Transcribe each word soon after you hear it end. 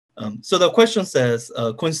So the question says,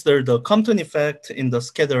 consider the Compton effect in the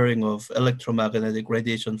scattering of electromagnetic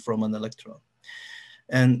radiation from an electron.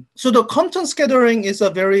 And so the Compton scattering is a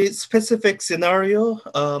very specific scenario.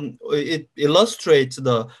 It illustrates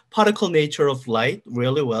the particle nature of light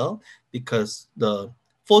really well, because the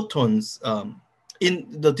photons in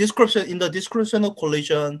the description of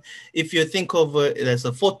collision, if you think of it as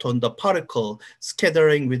a photon, the particle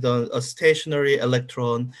scattering with a stationary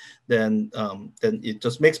electron, then it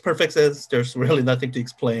just makes perfect sense. There's really nothing to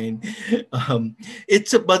explain.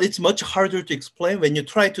 But it's much harder to explain when you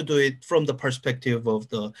try to do it from the perspective of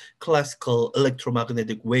the classical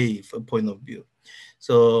electromagnetic wave point of view.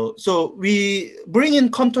 So we bring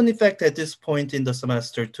in Compton effect at this point in the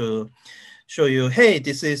semester to show you, hey,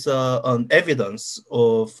 this is an evidence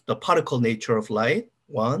of the particle nature of light,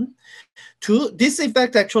 one. Two, this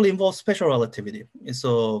effect actually involves special relativity.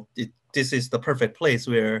 So this is the perfect place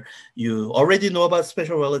where you already know about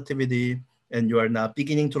special relativity and you are now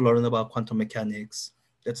beginning to learn about quantum mechanics.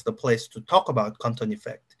 That's the place to talk about Compton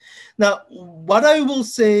effect. Now, what I will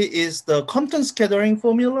say is the Compton scattering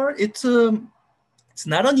formula, it's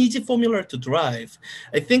not an easy formula to drive.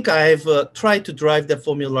 I think I've tried to drive that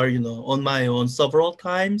formula, on my own several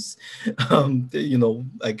times.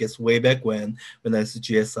 I guess way back when I was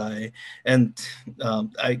GSI, and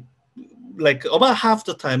I like about half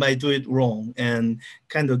the time I do it wrong and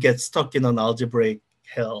kind of get stuck in an algebraic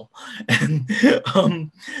hell. And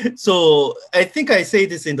so I think I say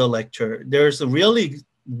this in the lecture. There's a really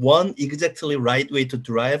one exactly right way to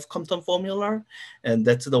derive Compton formula, and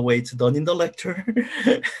that's the way it's done in the lecture.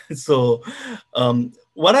 So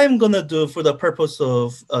what I'm gonna do for the purpose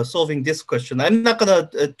of solving this question, I'm not gonna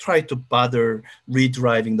try to bother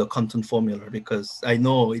redriving the Compton formula, because I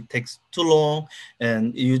know it takes too long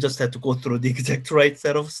and you just have to go through the exact right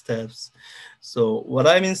set of steps. So what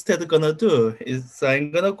I'm instead gonna do is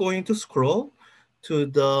I'm gonna going to scroll to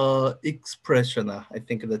the expression. I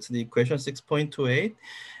think that's the equation 6.28.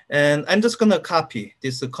 And I'm just gonna copy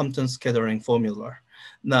this Compton scattering formula.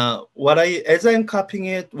 Now, as I'm copying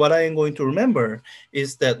it, what I am going to remember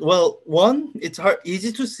is that, well, one, it's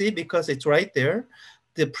easy to see because it's right there.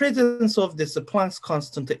 The presence of this Planck's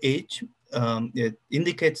constant H, it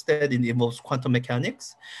indicates that it involves quantum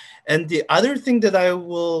mechanics. And the other thing that I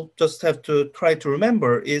will just have to try to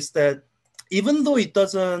remember is that even though it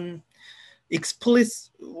doesn't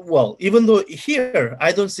even though here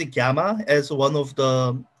I don't see gamma as one of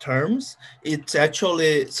the terms, it's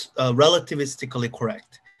actually relativistically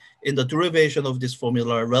correct. In the derivation of this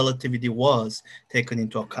formula, relativity was taken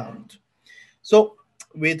into account. So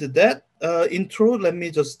with that intro, let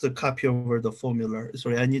me just copy over the formula.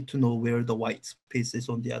 Sorry, I need to know where the white space is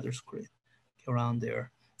on the other screen. Around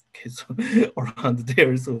there. Okay, so around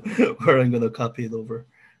there, so where I'm gonna copy it over.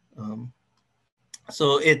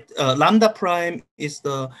 So lambda prime is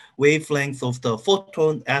the wavelength of the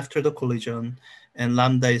photon after the collision, and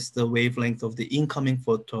lambda is the wavelength of the incoming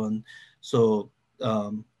photon. So,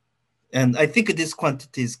 and I think this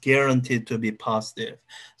quantity is guaranteed to be positive.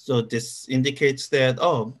 So this indicates that,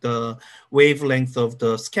 the wavelength of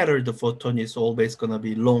the scattered photon is always gonna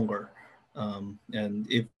be longer. And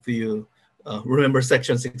if you remember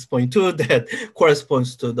section 6.2, that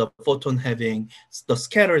corresponds to the photon the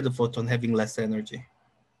scattered photon having less energy.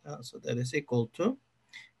 So that is equal to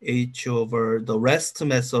h over the rest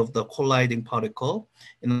mass of the colliding particle,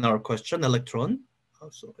 in our question, electron,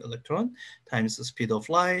 so electron times the speed of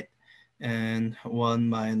light, and 1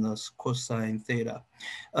 minus cosine theta.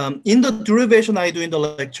 In the derivation I do in the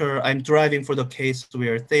lecture, I'm deriving for the case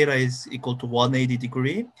where theta is equal to 180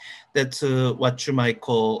 degree. That's what you might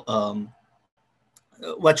call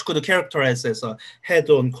what you could characterize as a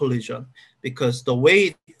head-on collision, because the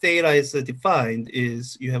way theta is defined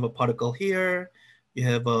is you have a particle here, you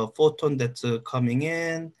have a photon that's coming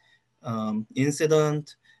in,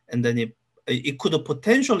 incident, and then it could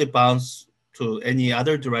potentially bounce to any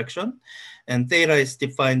other direction. And theta is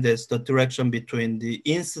defined as the direction between the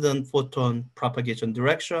incident photon propagation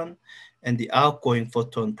direction and the outgoing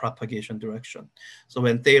photon propagation direction. So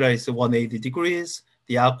when theta is 180 degrees,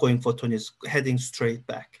 the outgoing photon is heading straight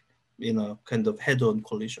back, kind of head-on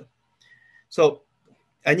collision. So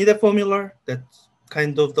I need a formula. That's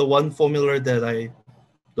kind of the one formula that I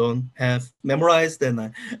don't have memorized, and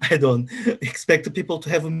I don't expect people to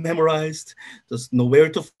have memorized. Just know where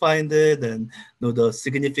to find it and know the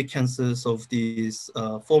significances of these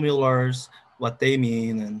formulas, what they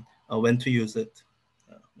mean, and when to use it.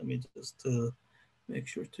 Let me just make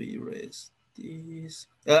sure to erase these.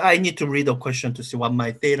 I need to read the question to see what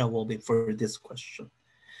my theta will be for this question.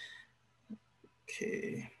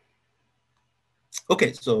 Okay.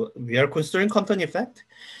 Okay, so we are considering Compton effect.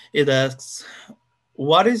 It asks,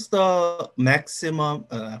 what is the maximum,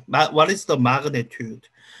 what is the magnitude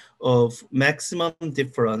of maximum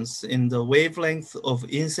difference in the wavelength of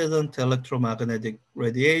incident electromagnetic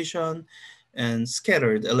radiation and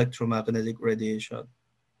scattered electromagnetic radiation?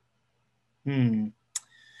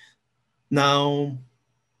 Now,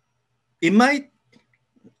 it might,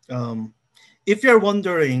 um, if you're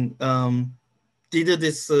wondering, did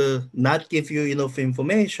this not give you enough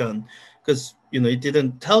information? Because it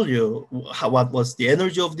didn't tell you what was the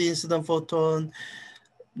energy of the incident photon.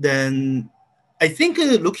 Then I think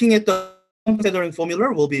looking at the scattering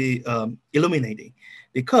formula will be illuminating,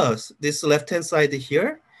 because this left-hand side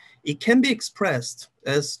here, it can be expressed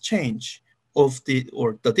as change of the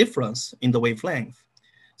difference in the wavelength.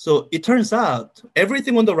 So it turns out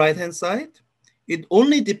everything on the right-hand side, it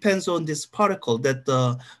only depends on this particle that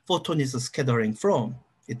the photon is scattering from.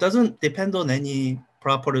 It doesn't depend on any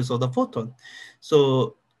properties of the photon.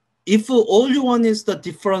 So if all you want is the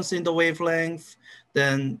difference in the wavelength,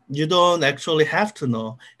 then you don't actually have to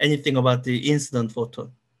know anything about the incident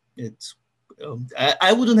photon. It's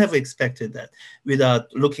I wouldn't have expected that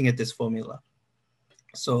without looking at this formula.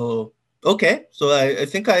 So, okay, so I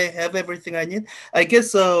think I have everything I need. I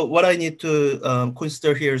guess what I need to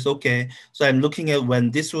consider here is, okay, so I'm looking at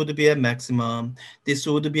when this would be a maximum. This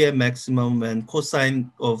would be a maximum when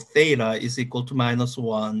cosine of theta is equal to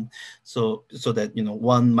 -1. So that,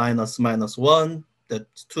 1 minus minus 1,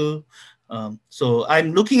 that's 2. So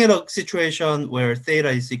I'm looking at a situation where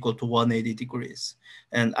theta is equal to 180 degrees.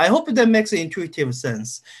 And I hope that makes intuitive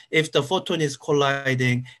sense. If the photon is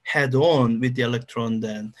colliding head on with the electron,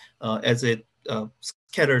 then as it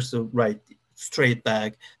scatters right straight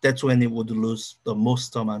back, that's when it would lose the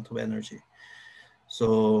most amount of energy.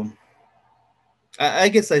 So I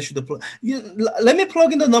guess I should let me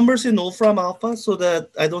plug in the numbers in Wolfram Alpha so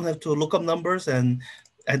that I don't have to look up numbers and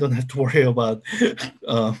I don't have to worry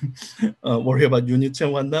about units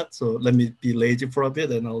and whatnot. So let me be lazy for a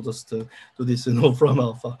bit, and I'll just do this in Wolfram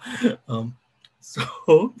Alpha. So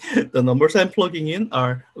the numbers I'm plugging in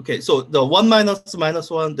are, okay, so the 1 minus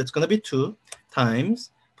minus 1, that's going to be 2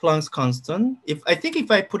 times Planck's constant. I think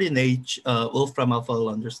if I put in H, Wolfram Alpha will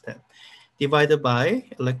understand. Divided by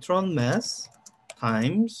electron mass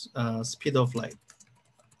times speed of light.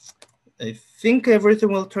 I think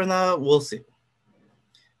everything will turn out, we'll see.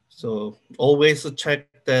 So always check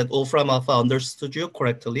that Wolfram Alpha understood you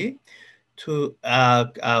correctly. 2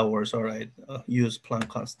 hours, all right, use Planck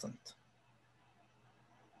constant.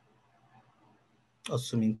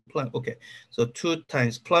 Assuming Planck, okay. So 2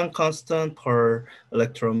 times Planck constant per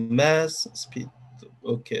electron mass speed.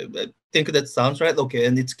 Okay, I think that sounds right. Okay,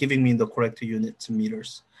 and it's giving me the correct units,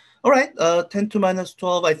 meters. All right, 10 to minus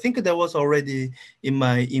 12. I think that was already in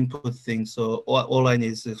my input thing. So all I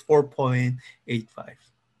need is 4.85.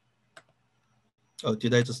 Oh,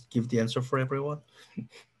 did I just give the answer for everyone?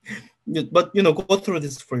 But, go through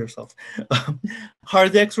this for yourself.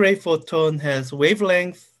 Hard X-ray photon has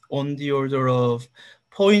wavelength on the order of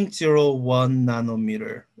 0.01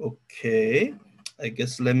 nanometer. Okay, I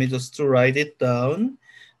guess let me just write it down.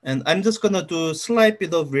 And I'm just going to do a slight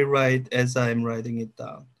bit of rewrite as I'm writing it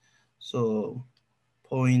down. So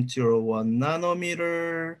 0.01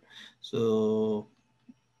 nanometer. So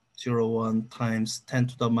 0.01 times 10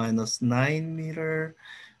 to the minus 9 meter,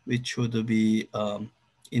 which would be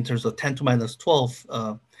in terms of 10 to minus 12.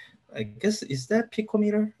 I guess, is that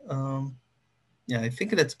picometer? Yeah, I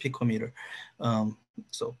think that's picometer.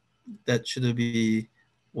 So that should be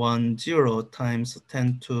 10 times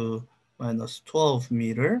 10 to minus 12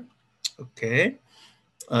 meter. Okay.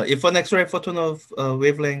 If an X-ray photon of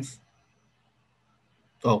wavelength,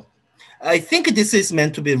 oh, I think this is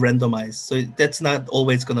meant to be randomized, so that's not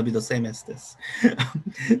always going to be the same as this.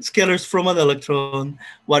 Scalars from an electron,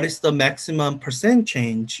 what is the maximum percent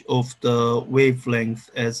change of the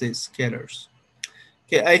wavelength as it scatters?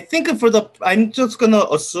 Okay, I think I'm just going to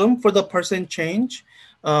assume for the percent change,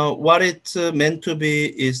 what it's meant to be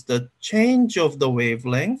is the change of the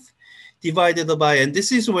wavelength divided by, and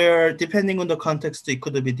this is where, depending on the context, it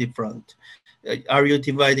could be different. Are you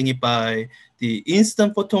dividing it by the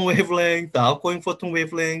instant photon wavelength, the outgoing photon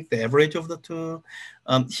wavelength, the average of the two?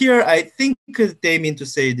 Here, I think they mean to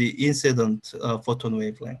say the incident photon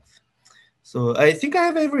wavelength. So I think I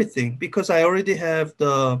have everything because I already have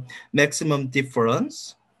the maximum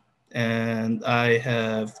difference and I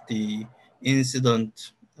have the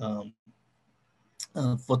incident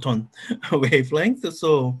photon wavelength.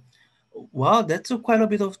 So, wow, that's quite a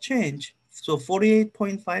bit of change. So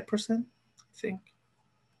 48.5%, I think.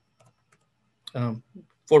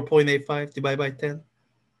 4.85 divided by 10.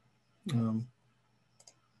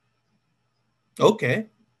 Okay,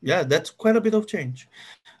 yeah, that's quite a bit of change.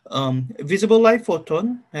 Visible light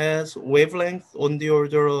photon has wavelength on the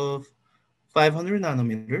order of 500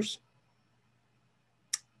 nanometers.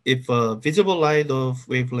 If visible light of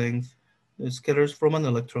wavelength scatters from an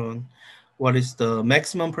electron, what is the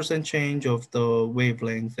maximum percent change of the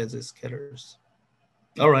wavelength as it scatters?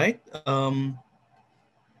 All right.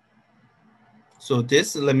 So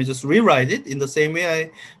this, let me just rewrite it in the same way I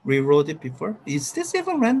rewrote it before. Is this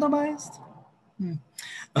even randomized? Hmm.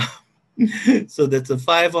 So that's a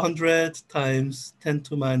 500 times 10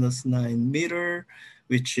 to minus 9 meter,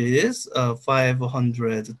 which is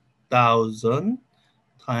 500,000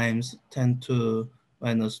 times 10 to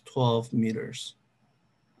minus 12 meters.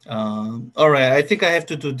 All right, I think I have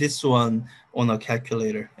to do this one on a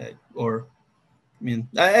calculator, or I mean,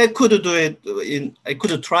 I could do it I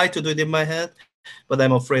could try to do it in my head, but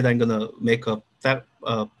I'm afraid I'm gonna make a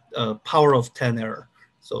power of 10 error.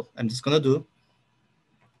 So I'm just gonna do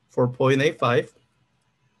 4.85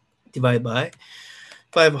 divided by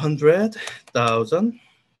 500,000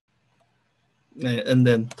 and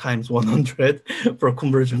then times 100 for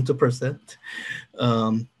conversion to percent.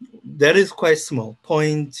 That is quite small,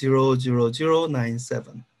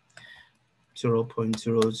 0.00097.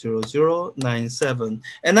 0.00097.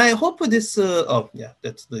 And I hope this, oh yeah,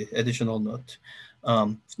 that's the additional note.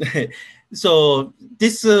 Um, so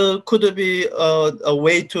this could be a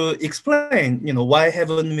way to explain, why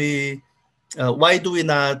haven't we, why do we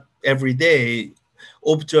not every day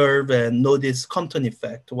observe and notice Compton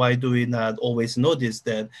effect? Why do we not always notice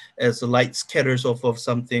that as the light scatters off of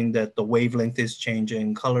something that the wavelength is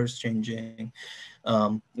changing, colors changing?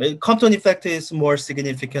 The Compton effect is more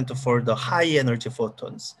significant for the high energy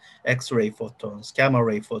photons, X-ray photons, gamma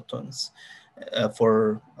ray photons.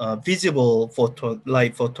 For visible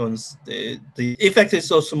light photons, the effect is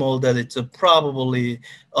so small that it's probably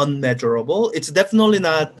unmeasurable. It's definitely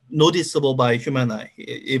not noticeable by human eye.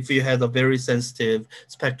 If you had a very sensitive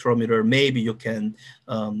spectrometer, maybe you can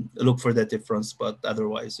look for that difference, but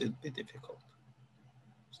otherwise it'd be difficult.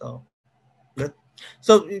 So that,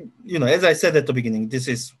 so as I said at the beginning, this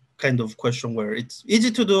is kind of question where it's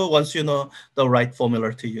easy to do once you know the right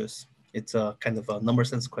formula to use. It's a kind of a number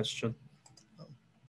sense question.